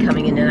sun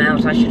coming in and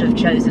out. I should have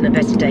chosen a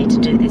better day to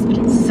do this, but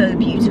it's so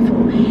beautiful.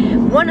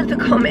 One of the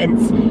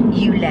comments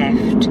you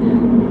left,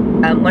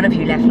 one of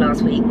you left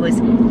last week,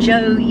 was,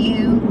 Joe,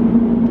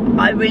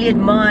 I really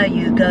admire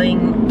you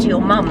going to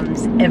your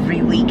mum's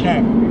every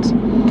weekend.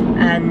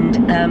 And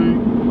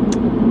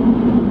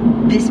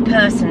this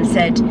person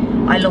said,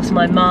 I lost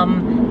my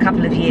mum a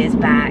couple of years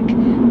back,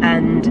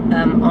 and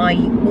I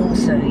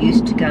also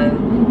used to go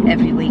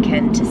every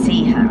weekend to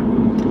see her.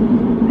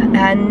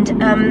 And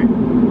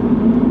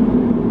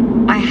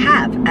I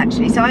have,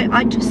 actually, so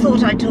I just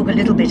thought I'd talk a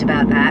little bit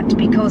about that,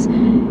 because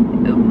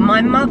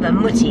my mother,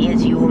 Mutti,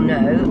 as you all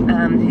know,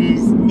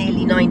 who's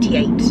nearly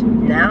 98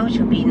 now,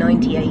 she'll be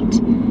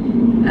 98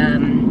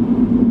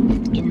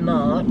 in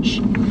March,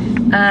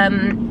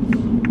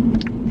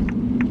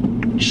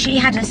 she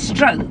had a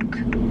stroke,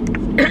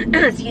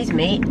 excuse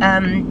me,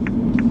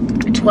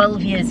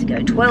 12 years ago,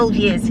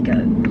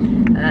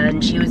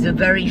 and she was a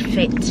very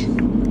fit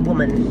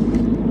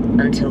woman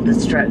until the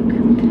stroke,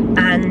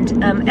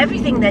 and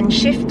everything then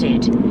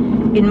shifted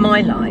in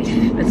my life,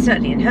 and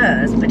certainly in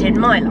hers, but in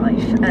my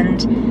life.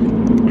 And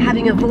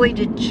having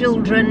avoided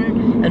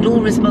children and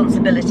all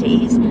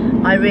responsibilities,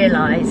 I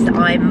realised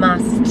I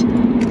must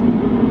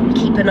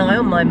keep an eye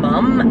on my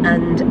mum,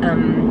 and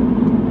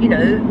you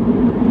know,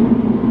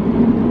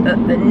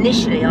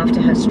 initially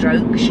after her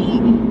stroke,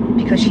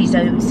 because she's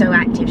so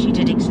active, she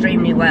did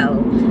extremely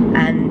well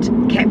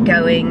and kept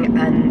going,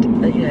 and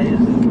you know,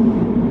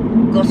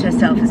 got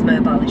herself as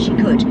mobile as she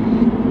could.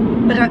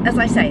 But as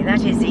I say,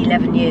 that is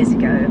 11 years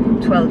ago,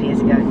 12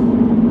 years ago,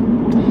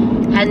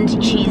 and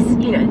she's,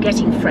 you know,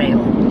 getting frail.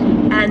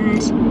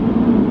 And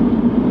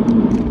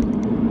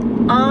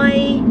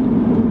I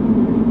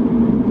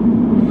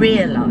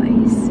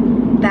realise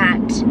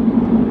that,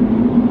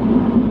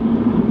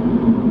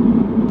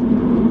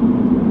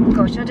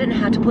 gosh, I don't know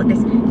how to put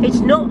this. It's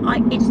not I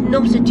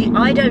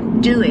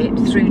don't do it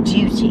through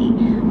duty.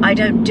 I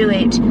don't do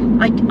it.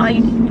 I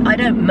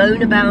don't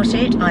moan about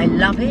it. I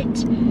love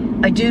it.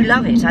 I do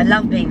love it. I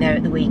love being there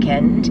at the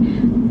weekend.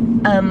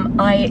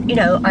 I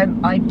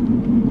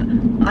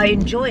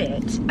enjoy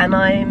it, and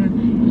I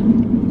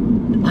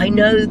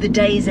know the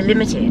days are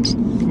limited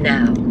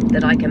now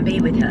that I can be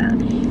with her.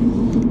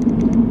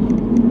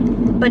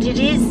 But it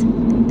is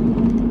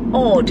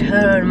odd,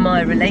 her and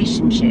my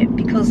relationship,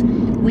 because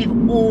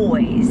we've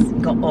always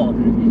got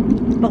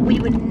on, but we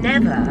would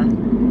never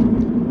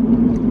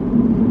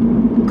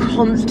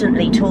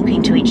constantly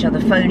talking to each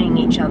other, phoning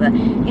each other.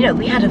 You know,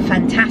 we had a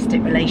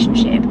fantastic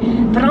relationship,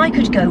 but I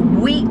could go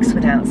weeks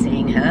without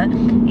seeing her,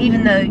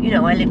 even though, you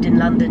know, I lived in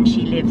London,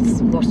 she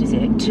lives, what is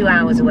it, 2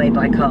 hours away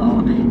by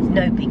car,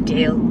 no big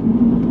deal.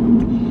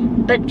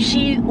 But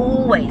she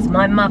always,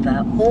 my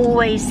mother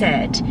always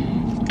said,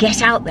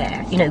 get out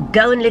there, you know,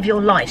 go and live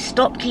your life,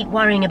 keep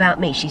worrying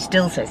about me. She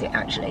still says it,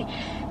 actually.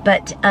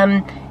 But,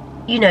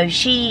 you know,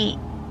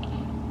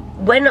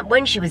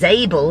 when she was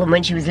able and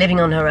when she was living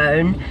on her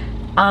own,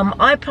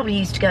 I probably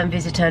used to go and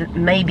visit her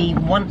maybe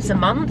once a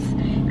month,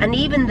 and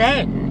even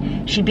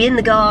then she'd be in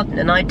the garden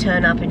and I'd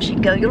turn up and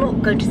she'd go, you're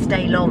not going to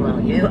stay long,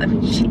 are you? I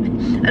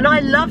mean, and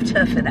I loved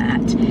her for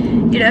that.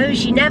 You know,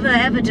 she never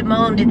ever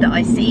demanded that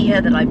I see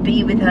her, that I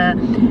be with her,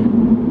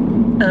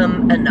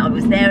 and I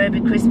was there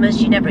every Christmas.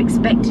 She never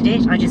expected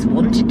it, I just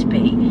wanted to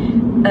be.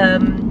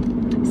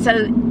 So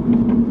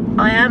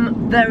I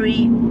am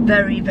very,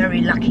 very,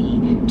 very lucky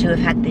to have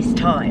had this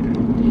time.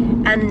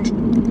 And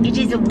it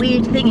is a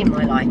weird thing in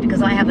my life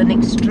because I have an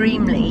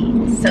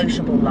extremely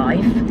sociable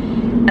life,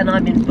 and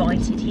I'm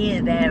invited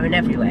here, there and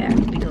everywhere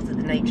because of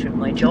the nature of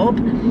my job.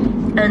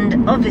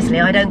 And obviously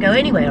I don't go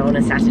anywhere on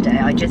a Saturday.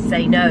 I just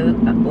say no,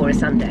 or a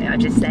Sunday. I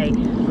just say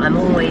I'm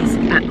always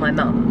at my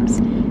mum's.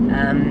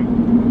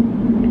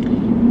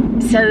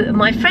 So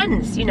my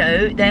friends, you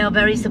know, they are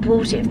very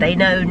supportive. They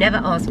know, never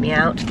ask me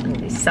out, oh,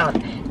 this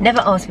sun,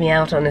 never ask me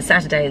out on a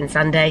Saturday and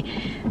Sunday.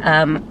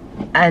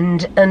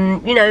 And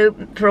you know,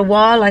 for a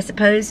while, I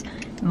suppose,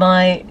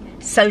 my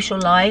social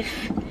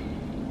life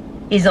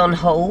is on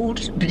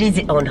hold. But is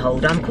it on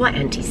hold? I'm quite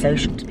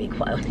antisocial, to be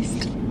quite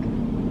honest.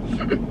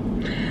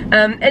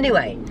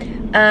 Anyway,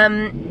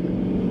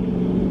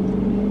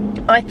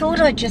 I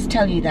thought I'd just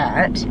tell you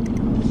that.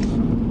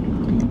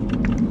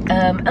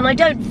 And I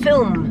don't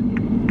film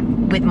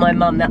with my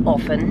mum that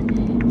often.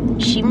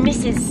 She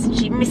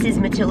misses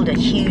Matilda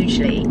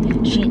hugely.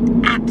 She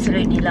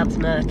absolutely loves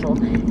Myrtle,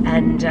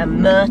 and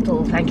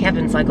Myrtle, thank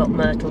heavens I got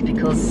Myrtle,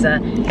 because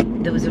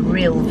there was a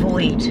real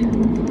void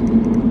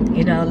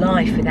in our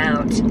life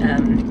without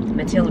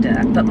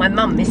Matilda. But my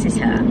mum misses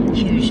her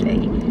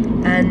hugely,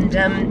 and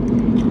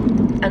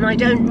I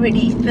don't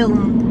really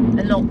film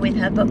a lot with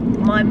her. But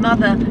my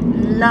mother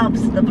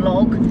loves the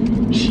vlog.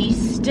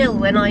 She's still,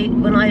 when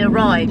I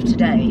arrive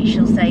today,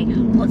 she'll say,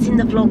 what's in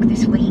the vlog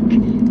this week?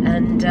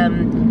 And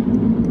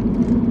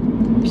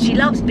she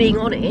loves being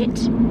on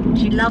it.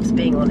 She loves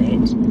being on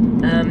it.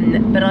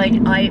 But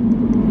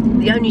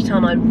the only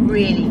time I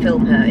really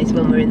film her is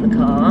when we're in the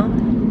car.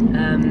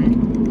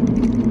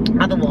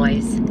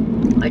 Otherwise,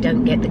 I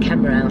don't get the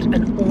camera out.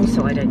 And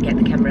also I don't get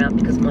the camera out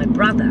because my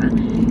brother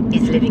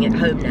is living at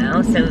home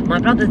now. So my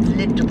brother's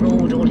lived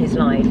abroad all his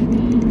life.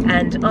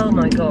 And oh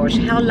my gosh,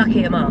 how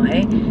lucky am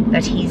I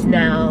that he's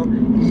now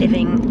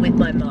living with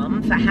my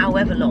mum for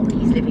however long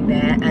he's living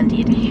there. And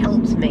it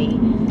helps me,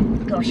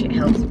 gosh, it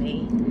helps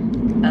me.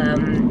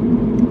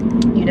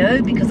 You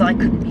know, because I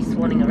couldn't be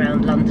swanning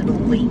around London all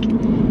week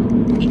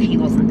if he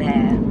wasn't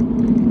there.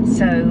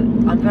 So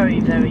I'm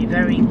very, very,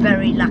 very,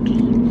 very lucky.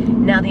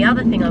 Now the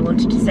other thing I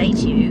wanted to say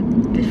to you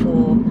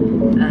before,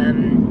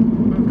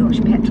 oh gosh,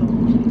 petrol.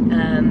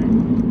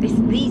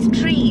 These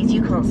trees,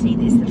 you can't see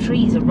this, the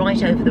trees are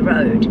right over the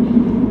road.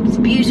 It's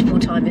a beautiful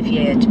time of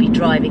year to be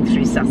driving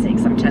through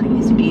Sussex, I'm telling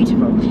you, it's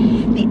beautiful.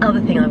 The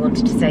other thing I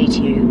wanted to say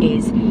to you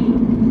is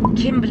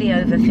Kimberly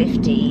over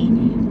 50,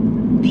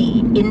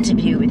 the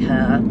interview with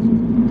her,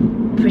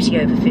 Pretty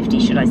Over 50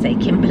 should I say,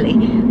 Kimberly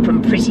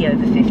from Pretty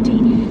Over 50,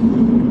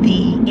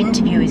 the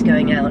interview is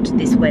going out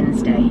this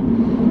Wednesday.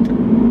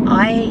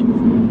 I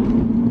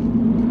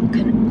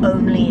can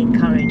only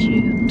encourage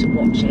you to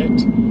watch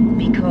it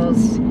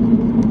because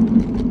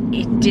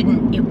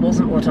it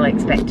wasn't what I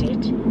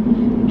expected.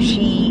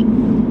 She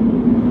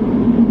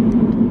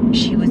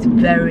was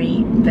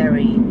very,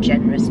 very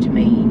generous to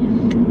me,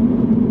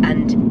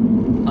 and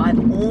I've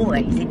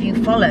always, if you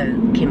follow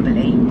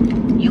Kimberly,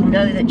 you'll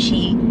know that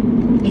she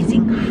is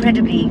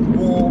incredibly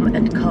warm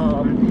and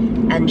calm,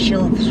 and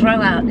she'll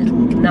throw out little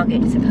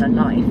nuggets of her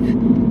life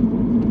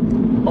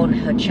on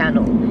her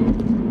channel,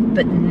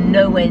 but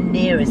nowhere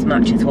near as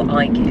much as what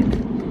I give.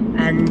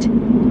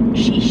 And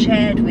she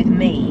shared with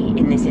me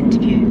in this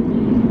interview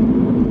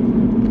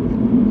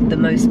the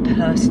most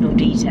personal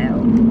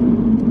detail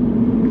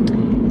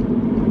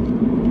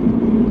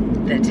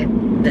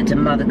that a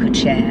mother could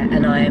share,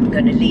 and I am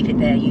going to leave it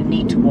there. You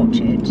need to watch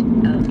it.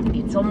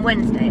 It's on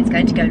Wednesday. It's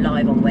going to go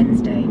live on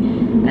Wednesday,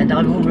 and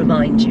I will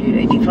remind you.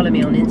 If you follow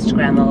me on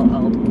Instagram,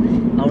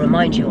 I'll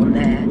remind you on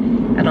there,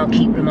 and I'll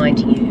keep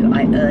reminding you.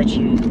 I urge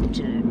you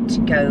to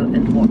go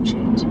and watch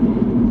it.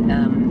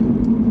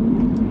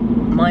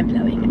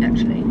 Mind-blowing,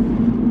 actually,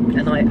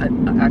 and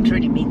I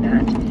truly mean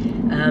that.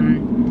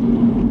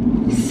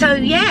 So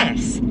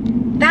yes,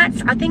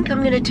 I think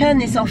I'm going to turn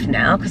this off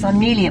now because I'm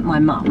nearly at my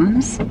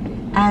mum's.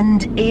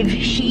 And if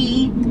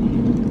she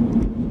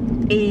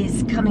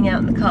is coming out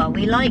in the car,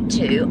 we like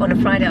to, on a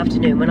Friday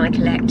afternoon when I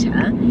collect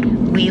her,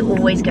 we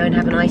always go and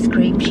have an ice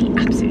cream. She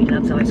absolutely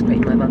loves ice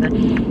cream, my mother.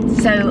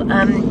 So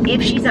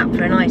if she's up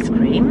for an ice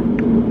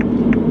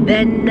cream,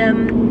 then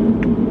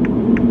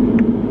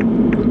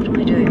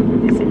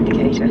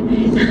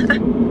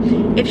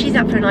if she's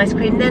up for an ice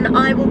cream, then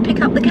I will pick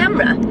up the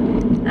camera.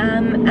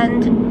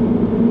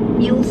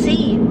 And you'll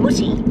see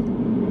Mutty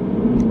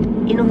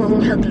in all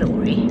her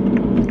glory.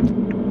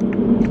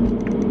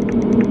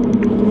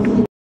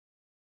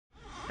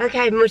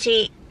 Okay,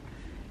 Mutty,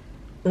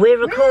 we're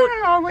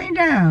recording. Where are we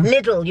now?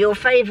 Lidl, your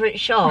favourite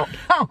shop.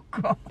 Oh,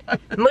 God.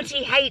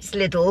 Mutty hates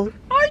Lidl.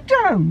 I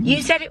don't.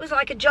 You said it was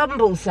like a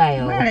jumble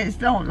sale. Well, it's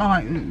not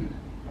like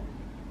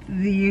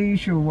the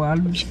usual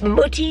ones.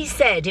 Mutty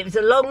said it was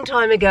a long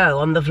time ago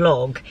on the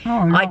vlog.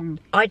 Oh, long.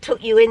 I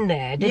took you in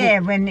there, didn't Yeah,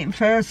 when it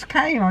first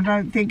came, I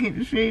don't think it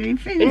was really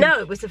finished. No,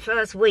 it was the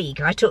first week.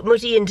 I took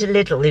Mutty into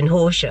Lidl in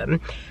Horsham,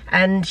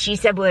 and she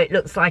said, well, it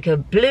looks like a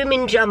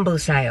blooming jumble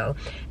sale.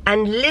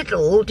 And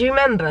Lidl, do you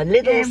remember?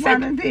 Lidl Yeah,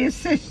 said... one of the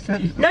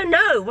assistants.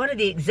 No, one of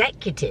the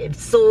executives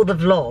saw the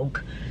vlog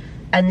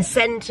and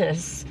sent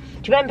us...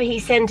 Do you remember he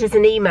sent us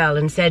an email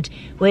and said,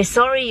 we're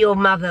sorry your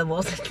mother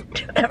wasn't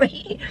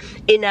very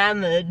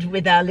enamoured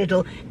with our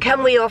little...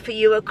 Can we offer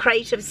you a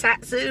crate of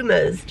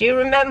Satsumas? Do you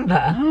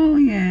remember? Oh,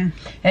 yeah.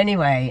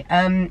 Anyway,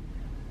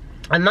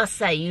 I must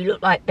say, you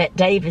look like Bette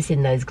Davis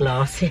in those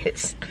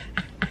glasses.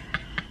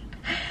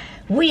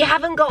 We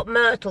haven't got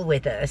Myrtle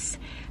with us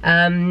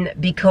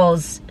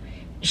because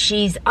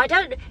she's...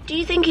 Do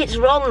you think it's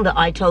wrong that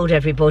I told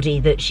everybody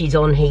that she's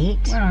on heat?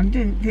 Well, I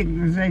didn't think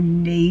there was any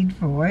need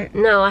for it.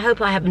 No, I hope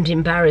I haven't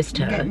embarrassed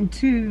her. Getting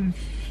too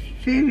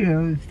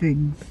familiar with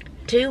things.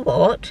 Too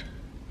what?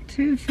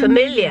 Too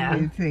Familiar?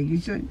 with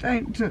things.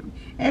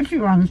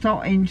 Everyone's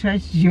not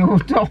interested in your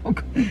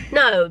dog.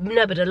 No,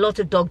 but a lot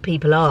of dog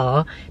people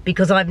are,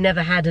 because I've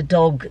never had a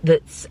dog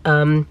that's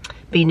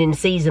been in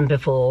season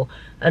before,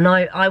 and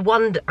I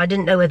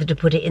didn't know whether to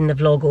put it in the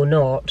vlog or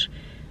not,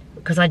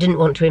 because I didn't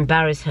want to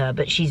embarrass her,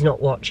 but she's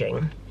not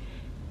watching.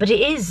 But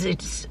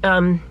it's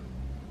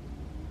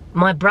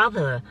my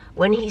brother,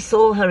 when he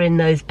saw her in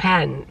those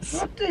pants.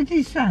 What did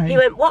he say? He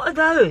went, what are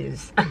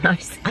those? And I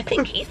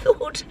think he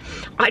thought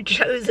I'd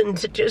chosen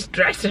to just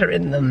dress her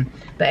in them.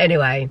 But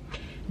anyway,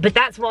 but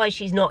that's why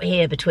she's not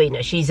here between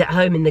us. She's at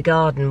home in the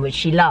garden, which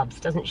she loves,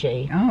 doesn't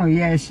she? Oh,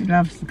 yeah, she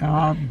loves the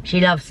garden.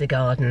 She loves the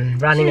garden,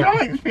 running She up.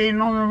 likes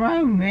being on her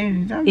own,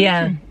 really, doesn't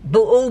Yeah, she?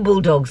 but all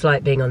bulldogs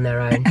like being on their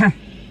own.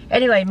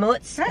 Anyway,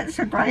 Mutz. That's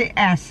a great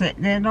asset.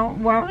 They're not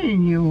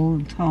worrying you all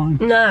the time.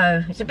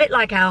 No, it's a bit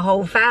like our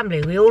whole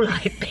family. We all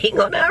like being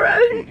on our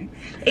own,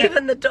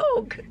 even the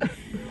dog.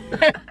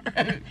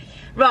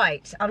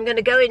 Right, I'm going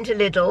to go into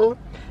Lidl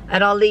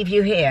and I'll leave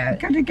you here. I'm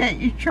going to get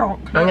you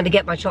chocolate. I'm going to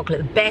get my chocolate,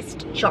 the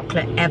best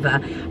chocolate ever.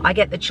 I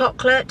get the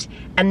chocolate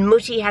and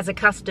Mutty has a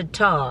custard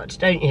tart,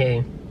 don't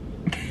you?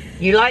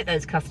 You like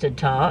those custard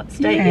tarts,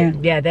 don't you?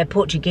 Yeah, they're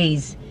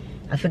Portuguese.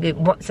 I forget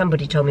what,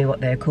 somebody told me what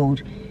they're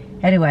called.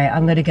 Anyway,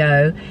 I'm going to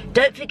go.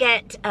 Don't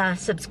forget,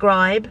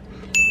 subscribe,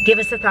 give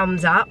us a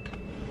thumbs up,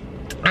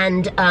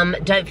 and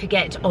don't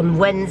forget on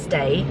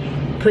Wednesday,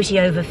 Pretty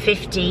Over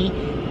 50,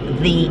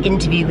 the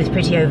interview with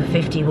Pretty Over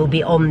 50 will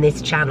be on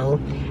this channel,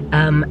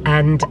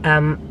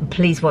 and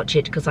please watch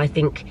it because I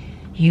think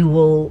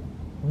you'll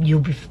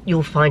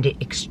find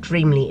it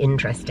extremely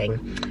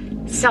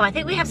interesting. So I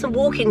think we have some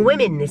walking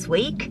women this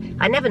week.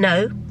 I never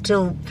know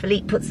till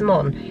Philippe puts them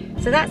on.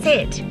 So that's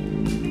it.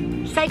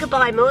 Say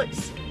goodbye,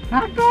 Mutz.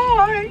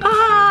 Bye-bye.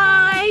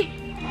 Bye.